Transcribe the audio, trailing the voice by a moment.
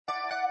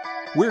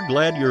We're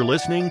glad you're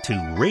listening to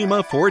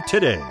Rhema for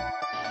Today.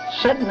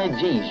 Suddenly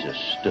Jesus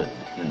stood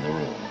in the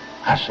room.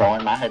 I saw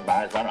him. I had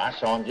my eyes on him. I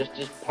saw him just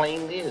as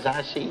plainly as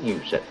I see you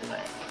sitting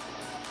there.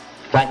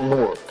 In fact,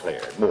 more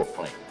clear, more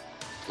plain.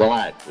 The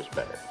light was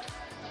better.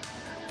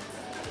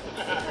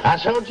 I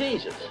saw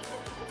Jesus.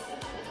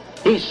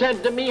 He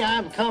said to me,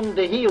 I've come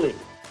to heal him.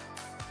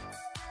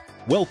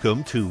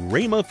 Welcome to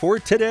Rhema for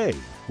Today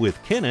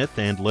with Kenneth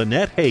and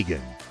Lynette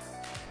Hagin.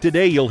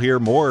 Today you'll hear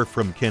more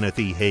from Kenneth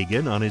E.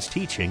 Hagin on his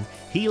teaching,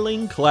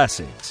 Healing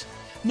Classics,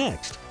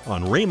 next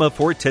on Rhema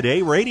for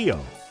Today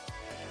Radio.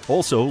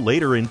 Also,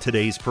 later in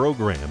today's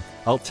program,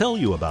 I'll tell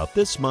you about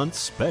this month's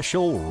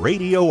special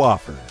radio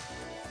offer.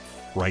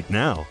 Right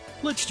now,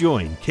 let's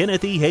join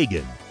Kenneth E.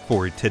 Hagin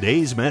for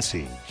today's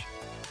message.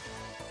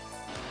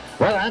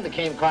 Well, I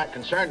became quite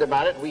concerned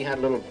about it. We had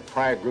a little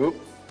prayer group.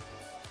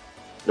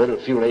 A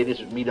few ladies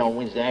would meet on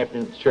Wednesday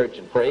afternoon at church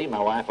and pray. My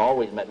wife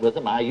always met with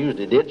them. I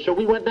usually did. So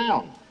we went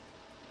down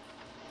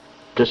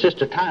to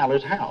Sister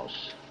Tyler's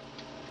house.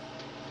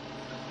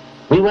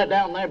 We went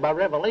down there by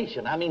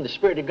revelation. I mean, the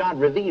Spirit of God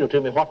revealed to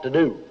me what to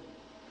do.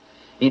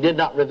 He did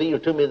not reveal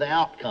to me the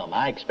outcome.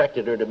 I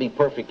expected her to be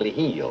perfectly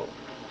healed.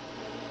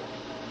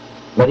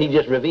 But he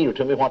just revealed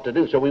to me what to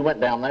do. So we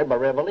went down there by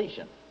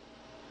revelation.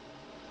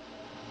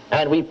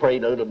 And we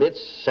prayed a little bit,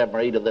 7 or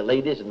 8 of the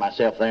ladies and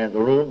myself there in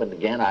the room. And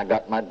again, I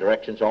got my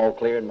directions all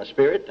clear in my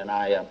spirit. And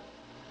I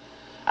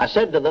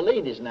said to the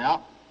ladies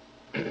now,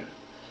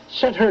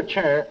 set her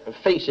chair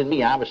facing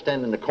me. I was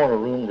standing in the corner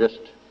room just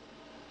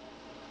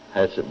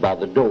by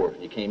the door.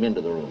 You came into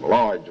the room, a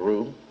large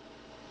room.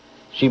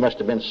 She must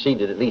have been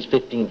seated at least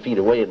 15 feet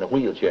away in the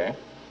wheelchair.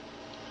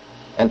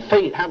 And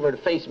have her to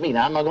face me.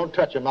 Now, I'm not going to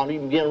touch her. I'm not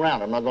even getting around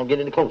her. I'm not going to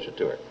get any closer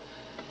to her.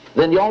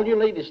 Then all you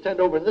ladies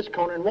stand over in this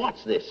corner and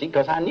watch this, see,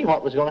 because I knew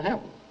what was going to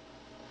happen.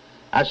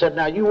 I said,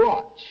 now you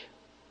watch.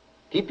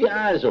 Keep your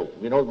eyes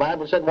open. You know, the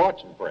Bible said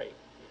watch and pray.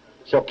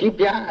 So keep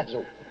your eyes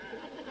open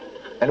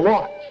and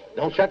watch.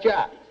 Don't shut your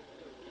eyes.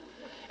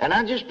 And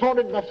I just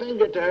pointed my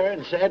finger to her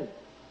and said,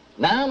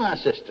 now, my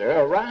sister,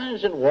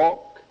 arise and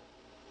walk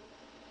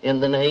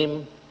in the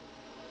name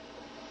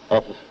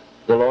of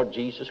the Lord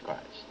Jesus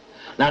Christ.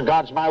 Now,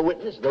 God's my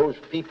witness. Those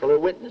people are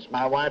witness.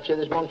 My wife said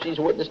this morning she's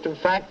witness to the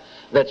fact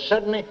that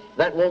suddenly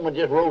that woman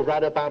just rose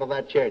right up out of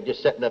that chair,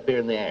 just sitting up here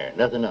in the air,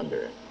 nothing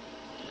under her.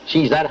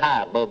 She's that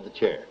high above the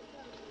chair.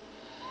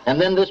 And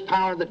then this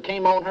power that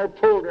came on her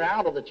pulled her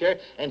out of the chair,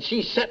 and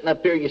she's sitting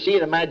up here. You see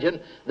it, imagine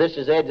this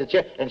is the edge of the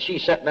chair, and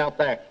she's sitting out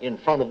there in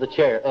front of the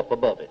chair up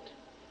above it.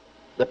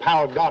 The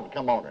power of God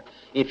come on her.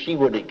 If she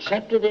would have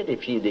accepted it,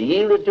 if she'd have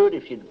yielded to it,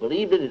 if she'd have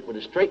believed it, it would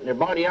have straightened her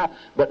body out.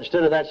 But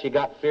instead of that, she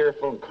got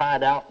fearful and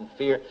cried out in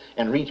fear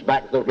and reached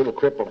back with those little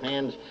crippled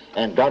hands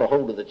and got a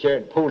hold of the chair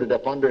and pulled it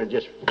up under and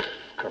just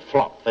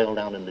kerflop, fell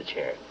down in the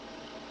chair.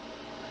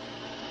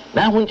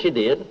 Now, when she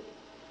did,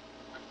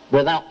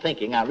 without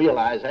thinking, I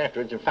realized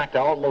afterwards, in fact, I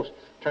almost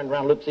turned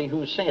around and looked to see who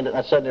was saying it, and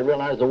I suddenly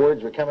realized the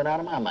words were coming out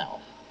of my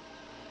mouth.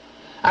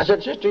 I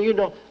said, sister, you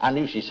don't... I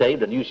knew she's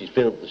saved. I knew she's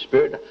filled with the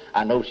Spirit.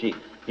 I know she,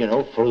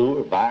 flu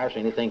or virus or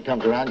anything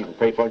comes around, you can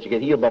pray for it, you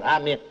get healed. But I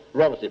meant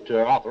relative to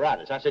her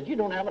arthritis. I said, you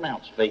don't have an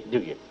ounce of faith, do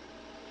you?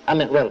 I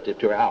meant relative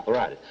to her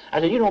arthritis.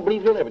 I said, you don't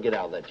believe you'll ever get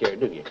out of that chair,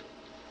 do you?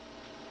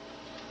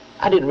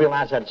 I didn't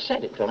realize I'd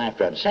said it till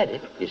after I'd said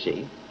it, you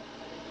see.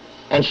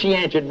 And she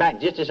answered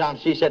back just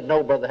as she said,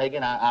 no, Brother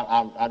Hagin,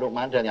 I don't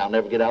mind telling you, I'll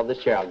never get out of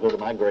this chair. I'll go to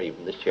my grave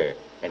in this chair.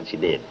 And she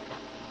did.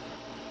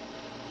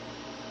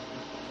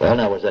 Well,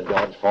 now, was that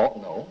God's fault?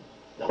 No.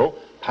 The whole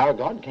power of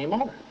God came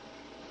on her.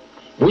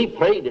 We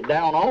prayed it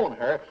down on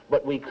her,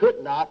 but we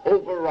could not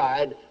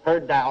override her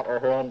doubt or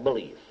her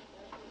unbelief.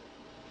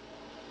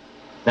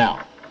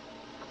 Now,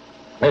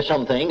 there's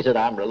some things that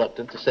I'm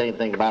reluctant to say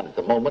anything about at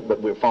the moment, but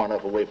we're far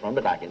enough away from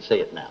it, I can say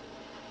it now.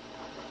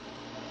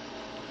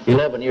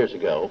 11 years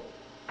ago,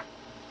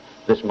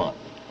 this month,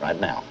 right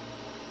now,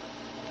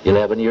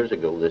 11 years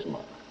ago this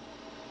month,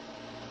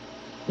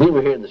 we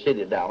were here in the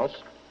city of Dallas,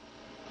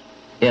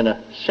 in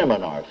a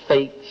seminar,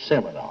 faith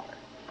seminar,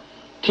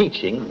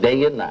 teaching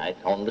day and night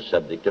on the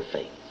subject of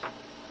faith.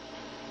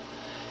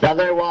 Now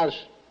there was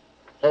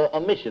a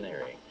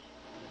missionary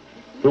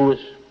who was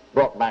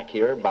brought back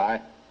here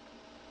by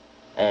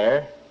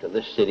air to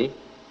this city,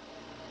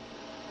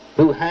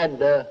 who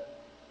had a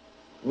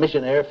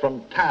missionary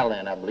from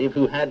Thailand, I believe,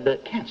 who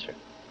had cancer.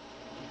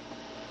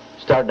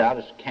 Started out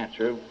as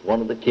cancer of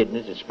one of the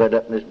kidneys. It spread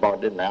up in his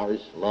body, and now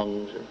his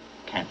lungs are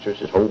cancerous,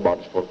 his whole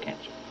body's full of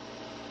cancer.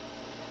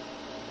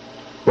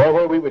 Well,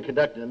 where we were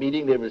conducting the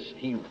meeting,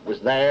 he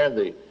was there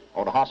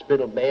on a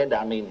hospital bed.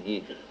 I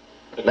mean,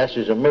 unless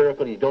there's a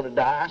miracle, he's going to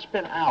die. I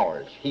spent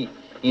hours. He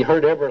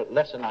heard every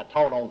lesson I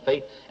taught on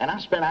faith, and I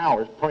spent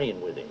hours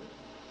praying with him.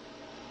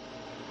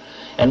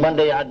 And one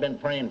day I'd been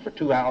praying for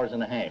 2 hours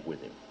and a half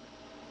with him.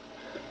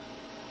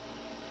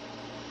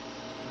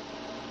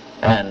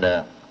 And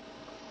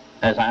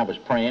as I was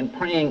praying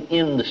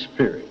in the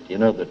Spirit,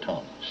 in other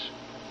tongues,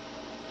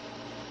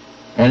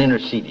 and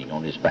interceding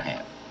on his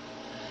behalf.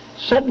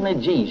 Suddenly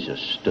Jesus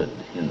stood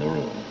in the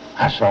room.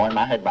 I saw him.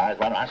 I had my eyes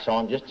wide open. I saw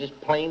him just as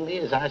plainly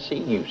as I see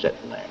you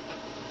sitting there.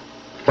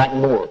 Like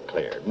more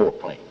clear, more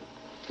plain.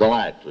 The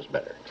light was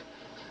better.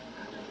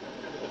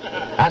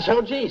 I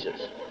saw Jesus.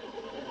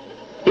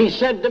 He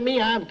said to me,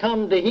 I've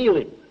come to heal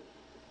him.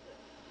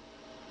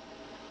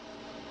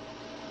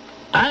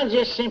 I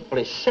just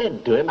simply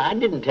said to him, I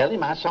didn't tell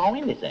him I saw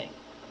anything.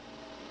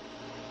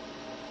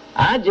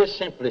 I just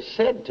simply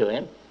said to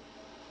him,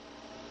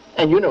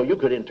 and you know, you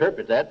could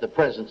interpret that, the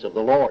presence of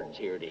the Lord's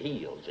here to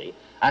heal, see.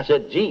 I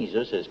said,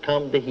 Jesus has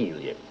come to heal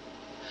you.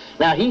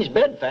 Now, he's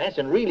bedfast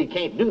and really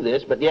can't do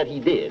this, but yet he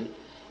did.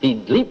 He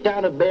leaped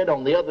out of bed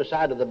on the other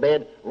side of the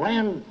bed,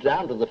 ran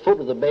down to the foot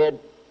of the bed,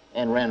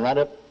 and ran right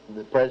up to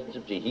the presence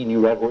of Jesus. He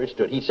knew right where he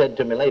stood. He said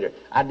to me later,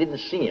 I didn't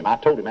see him. I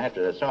told him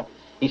after that song.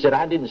 He said,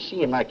 I didn't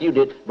see him like you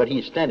did, but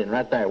he's standing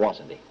right there,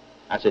 wasn't he?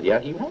 I said, yeah,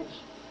 he was.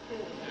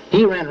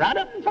 He ran right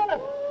up in front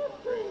of him.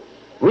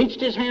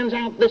 Reached his hands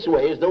out this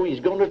way as though he's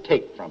going to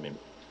take from him.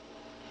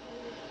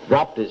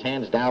 Dropped his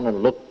hands down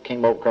and looked,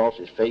 came over across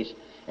his face,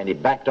 and he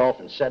backed off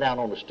and sat down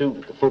on the stool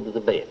at the foot of the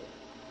bed.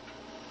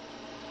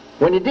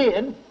 When he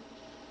did,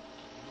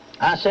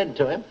 I said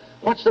to him,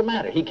 what's the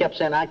matter? He kept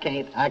saying, I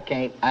can't. I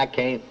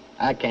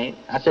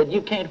said,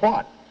 you can't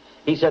what?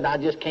 He said, I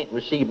just can't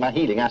receive my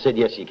healing. I said,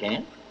 yes, you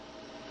can.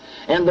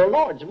 And the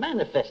Lord's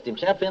manifested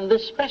himself in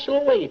this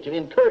special way to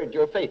encourage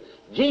your faith.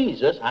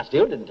 Jesus, I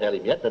still didn't tell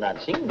him yet that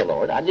I'd seen the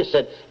Lord. I just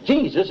said,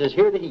 Jesus is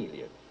here to heal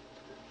you.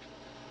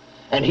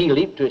 And he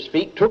leaped to his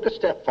feet, took a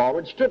step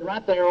forward, stood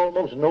right there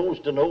almost nose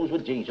to nose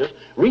with Jesus,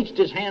 reached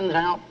his hands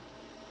out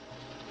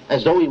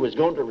as though he was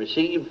going to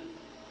receive.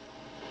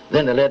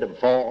 Then they let him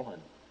fall,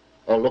 and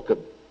a look of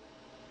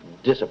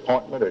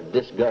disappointment or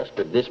disgust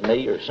or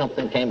dismay or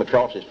something came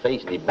across his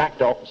face, and he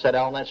backed off and sat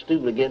down on that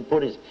stool again,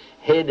 put his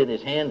head in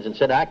his hands and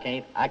said, I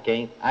can't.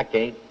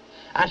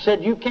 I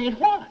said, you can't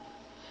what?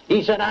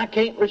 He said, I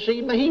can't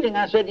receive my healing.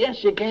 I said,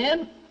 yes, you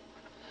can.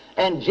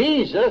 And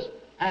Jesus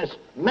has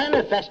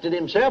manifested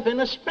himself in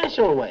a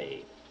special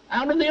way,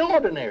 out of the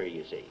ordinary,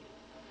 you see.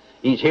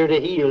 He's here to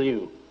heal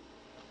you.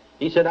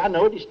 He said, I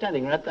know it. He's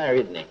standing right there,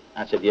 isn't he?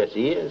 I said, yes,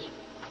 he is.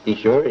 He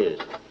sure is.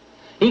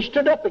 He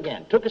stood up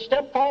again, took a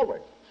step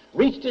forward,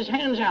 reached his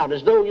hands out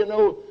as though, you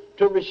know,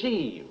 to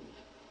receive.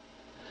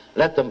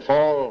 Let them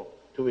fall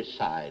to his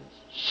sides,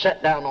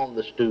 sat down on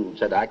the stool,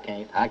 said, I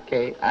can't. I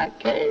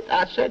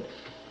said,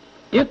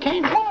 you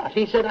can't what?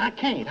 He said, I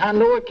can't. I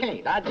know I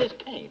can't. I just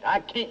can't. I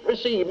can't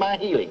receive my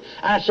healing.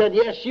 I said,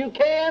 yes, you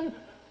can.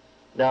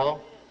 No.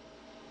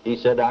 He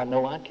said, I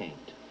know I can't.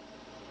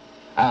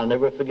 I'll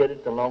never forget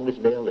it the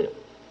longest day I live.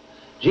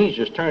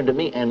 Jesus turned to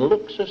me and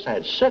looked so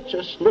sad, such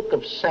a look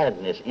of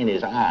sadness in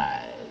his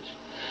eyes,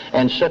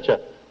 and such a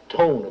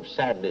tone of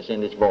sadness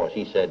in his voice.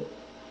 He said,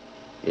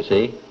 you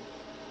see,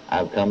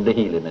 I've come to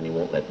heal him and he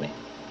won't let me.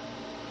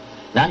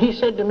 Now he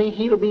said to me,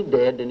 he'll be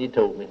dead, and he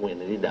told me when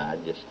he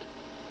died, just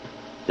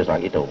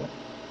like he told me.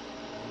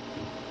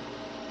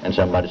 And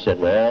somebody said,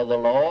 well, the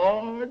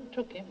Lord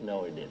took him.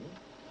 No, he didn't.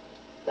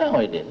 No,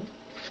 he didn't.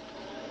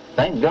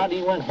 Thank God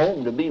he went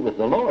home to be with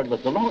the Lord,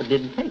 but the Lord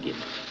didn't take him.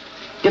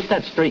 Get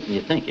that straight in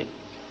your thinking.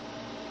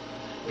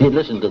 If he'd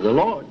listened to the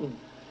Lord and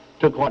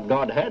took what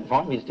God had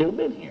for him, he'd still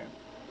been here.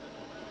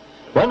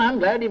 Well, I'm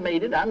glad he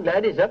made it. I'm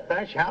glad he's up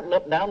there shouting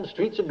up down the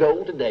streets of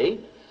gold today.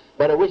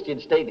 But I wish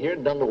he'd stayed here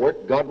and done the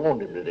work God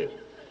wanted him to do.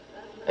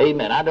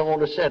 Amen. I don't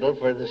want to settle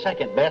for the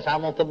second best. I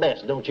want the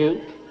best, don't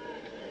you?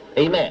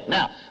 Amen.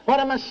 Now, what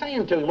am I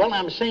saying to you? Well,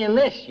 I'm saying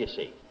this, you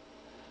see.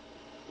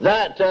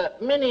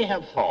 That many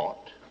have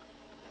thought,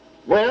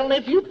 well,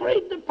 if you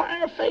prayed the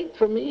prayer of faith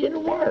for me,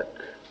 it'll work.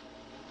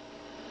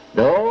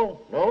 No,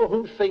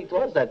 whose faith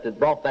was that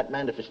brought that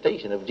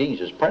manifestation of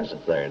Jesus'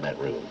 presence there in that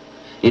room?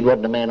 It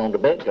wasn't a man on the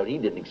bed, because he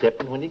didn't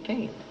accept him when he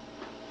came.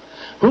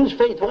 Whose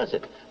faith was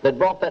it that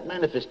brought that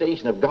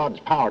manifestation of God's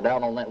power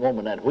down on that woman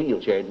in that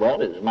wheelchair?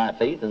 Well, it was my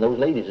faith and those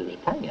ladies that was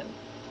praying.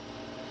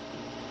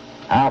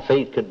 Our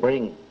faith could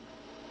bring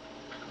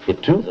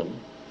it to them,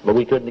 but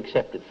we couldn't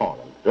accept it for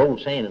them. The old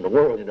saying in the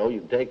world, you know,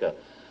 you can take a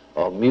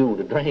mule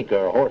to drink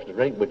or a horse to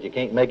drink, but you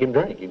can't make him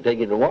drink. You can take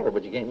him to water,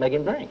 but you can't make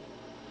him drink.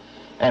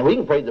 And we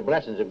can pray the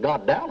blessings of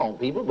God down on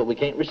people, but we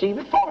can't receive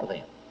it for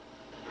them.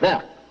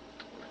 Now,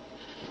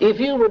 if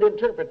you would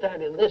interpret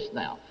that in this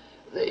now,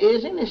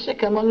 is any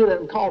sick among you? Let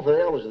them call for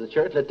the elders of the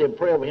church. Let them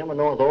pray over him in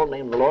the oil,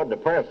 name of the Lord. The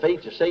prayer of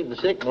faith to save the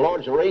sick, and the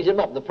Lord shall raise him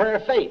up. The prayer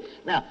of faith.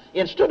 Now,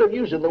 instead of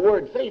using the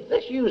word faith,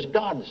 let's use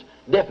God's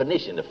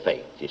definition of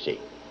faith, you see.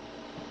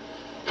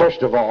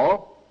 First of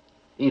all,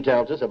 he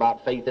tells us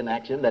about faith in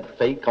action, that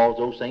faith calls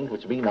those things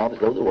which be not as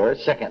though they were.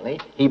 Secondly,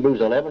 Hebrews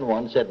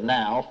 11:1 said,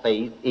 now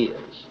faith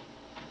is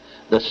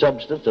the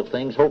substance of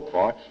things hoped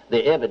for,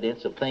 the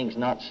evidence of things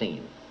not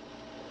seen.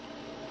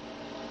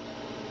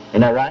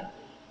 Isn't that right?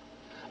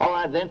 All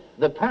right, then,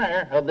 the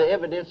prayer of the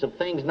evidence of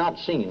things not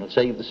seen will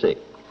save the sick.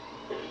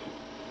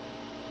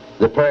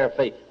 The prayer of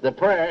faith. The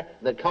prayer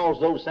that calls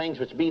those things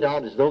which be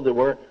not as though they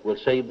were will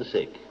save the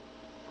sick.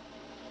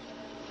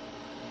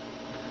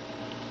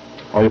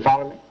 Are you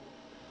following me?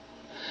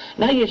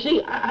 Now, you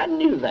see, I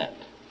knew that.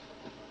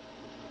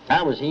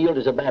 I was healed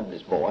as a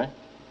Baptist boy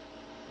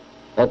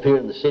up here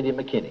in the city of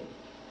McKinney.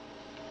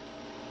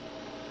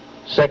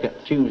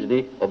 2nd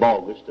Tuesday of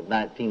August of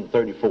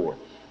 1934.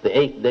 The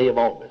 8th day of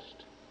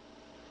August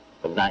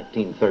of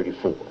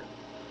 1934.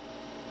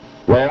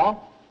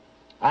 Well,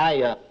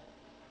 I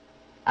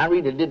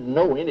really didn't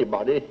know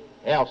anybody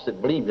else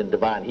that believed in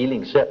divine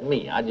healing except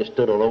me. I just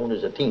stood alone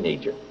as a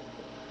teenager.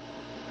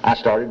 I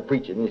started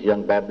preaching as a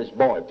young Baptist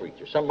boy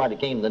preacher. Somebody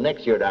came the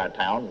next year to our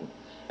town and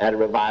had a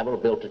revival,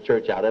 built a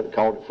church out of it,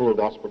 called it Full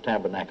Gospel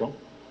Tabernacle.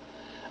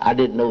 I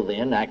didn't know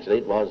then, actually,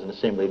 it was an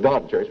Assembly of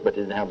God church, but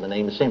they didn't have the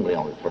name Assembly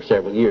on it. For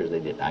several years they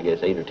didn't. I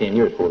guess 8 or 10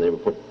 years before they ever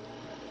put it.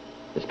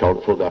 It's called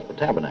the Full Gospel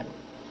Tabernacle.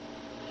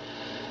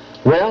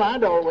 Well,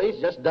 I'd always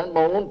just done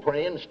my own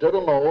praying, stood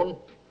alone.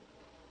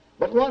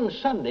 But one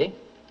Sunday,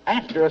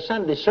 after a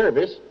Sunday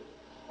service,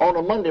 on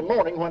a Monday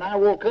morning when I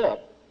woke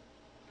up,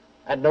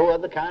 I had no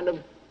other kind of,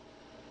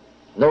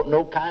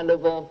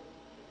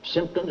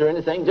 symptoms or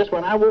anything. Just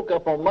when I woke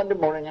up on Monday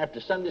morning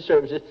after Sunday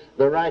services,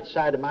 the right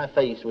side of my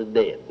face was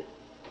dead,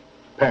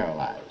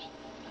 paralyzed.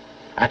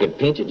 I could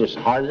pinch it just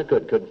as hard as I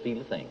could, couldn't feel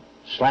a thing.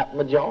 Slap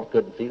my jaw,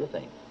 couldn't feel a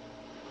thing.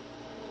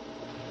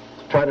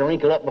 Try to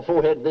wrinkle up my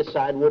forehead, this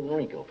side wouldn't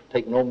wrinkle.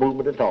 Take no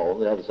movement at all,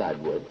 the other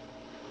side would.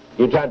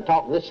 You try to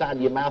talk this side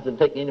of your mouth and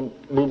take any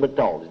movement at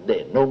all, it's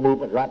dead. No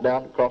movement right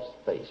down across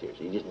the face here,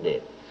 so you're just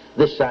dead.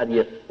 This side,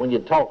 when you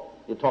talk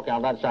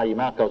out that side of your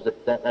mouth because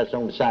that's the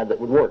only side that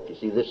would work. You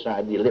see, this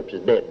side of your lips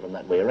is dead from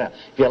that way around.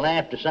 If you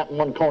laughed or something,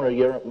 one corner of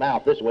your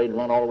mouth this way, it'd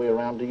run all the way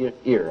around to your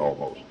ear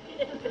almost.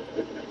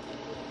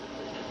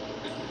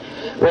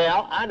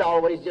 Well, I'd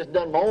always just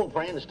done my own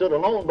praying and stood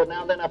alone, but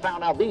now then I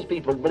found out these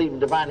people believe in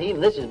divine healing.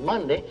 This is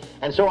Monday,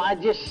 and so I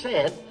just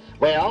said,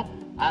 well,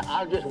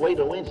 I'll just wait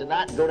till Wednesday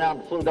night and go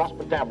down to Full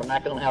Gospel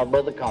Tabernacle and have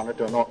Brother Connor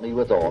to anoint me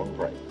with oil and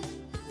pray.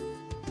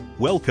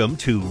 Welcome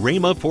to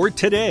Rhema for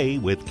Today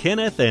with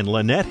Kenneth and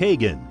Lynette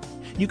Hagin.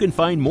 You can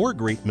find more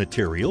great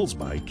materials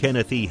by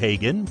Kenneth E.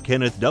 Hagin,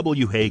 Kenneth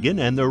W. Hagin,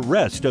 and the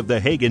rest of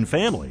the Hagin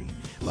family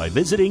by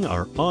visiting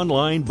our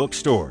online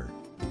bookstore.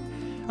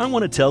 I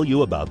want to tell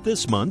you about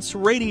this month's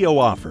radio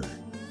offer.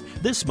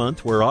 This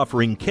month we're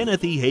offering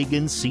Kenneth E.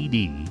 Hagin's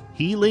CD,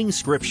 Healing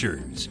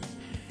Scriptures.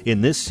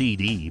 In this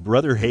CD,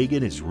 Brother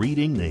Hagin is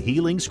reading the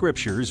healing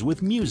scriptures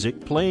with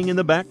music playing in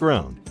the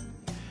background.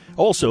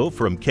 Also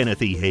from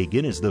Kenneth E.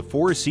 Hagin is the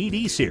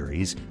 4-CD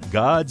series,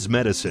 God's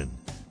Medicine.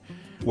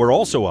 We're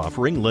also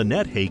offering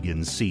Lynette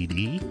Hagin's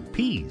CD,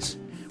 Peace,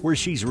 where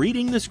she's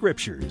reading the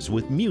scriptures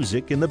with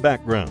music in the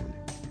background.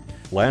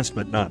 Last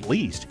but not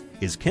least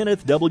is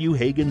Kenneth W.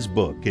 Hagin's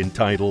book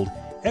entitled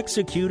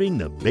Executing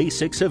the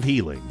Basics of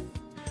Healing.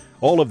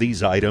 All of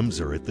these items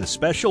are at the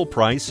special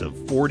price of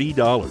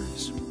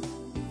 $40.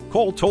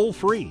 Call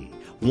toll-free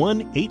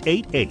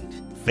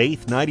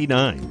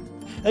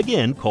 1-888-FAITH-99.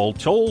 Again, call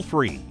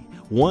toll-free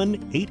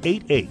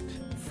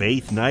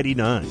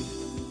 1-888-FAITH-99.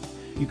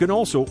 You can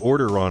also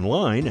order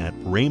online at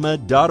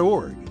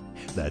rhema.org.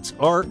 That's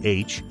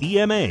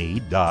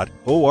RHEMA.org.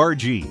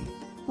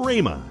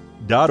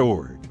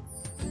 rhema.org.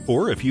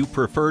 Or if you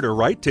prefer to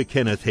write to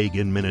Kenneth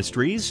Hagin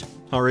Ministries,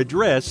 our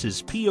address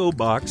is P.O.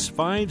 Box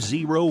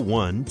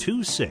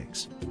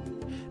 50126,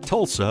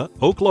 Tulsa,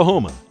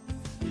 Oklahoma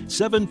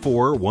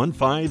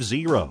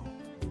 74150.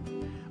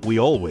 We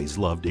always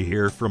love to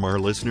hear from our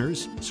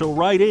listeners, so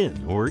write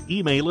in or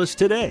email us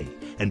today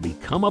and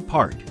become a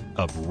part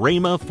of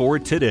Rhema for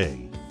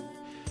Today.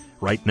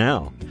 Right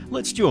now,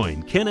 let's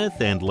join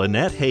Kenneth and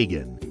Lynette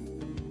Hagin.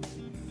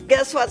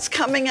 Guess what's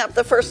coming up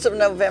the 1st of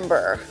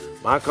November?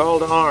 My call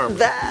to arms.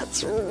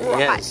 That's right.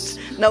 Yes.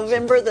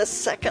 November the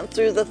 2nd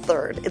through the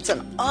 3rd. It's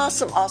an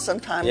awesome, awesome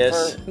time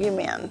for you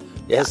men.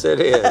 Yes, it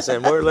is,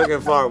 and we're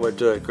looking forward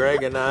to it.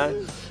 Craig and I,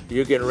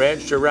 you can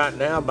register right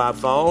now by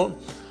phone,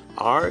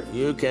 or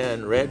you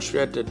can register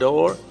at the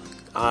door.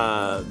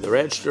 The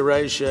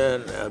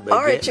registration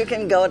Or you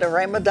can go to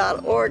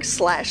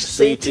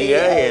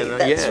rhema.org/CTA.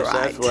 That's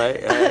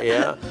right.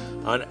 Yeah.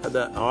 On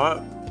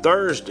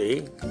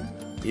Thursday,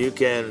 you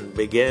can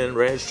begin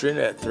registering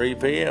at 3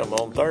 p.m.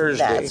 on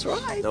Thursday. That's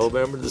right.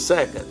 November the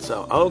 2nd.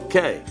 So,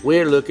 okay,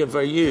 we're looking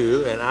for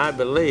you, and I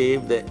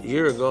believe that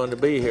you're going to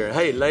be here.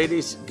 Hey,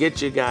 ladies,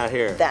 get your guy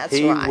here. That's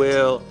right. He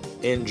will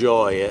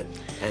enjoy it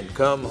and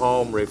come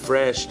home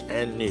refreshed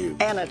and new.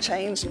 And a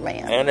changed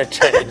man.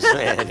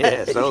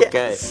 Yes,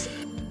 okay. Yes.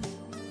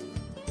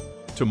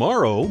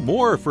 Tomorrow,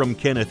 more from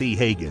Kenneth E.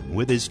 Hagin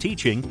with his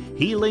teaching,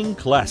 Healing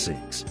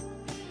Classics.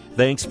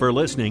 Thanks for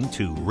listening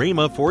to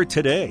Rhema for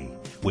Today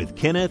with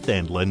Kenneth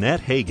and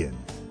Lynette Hagin.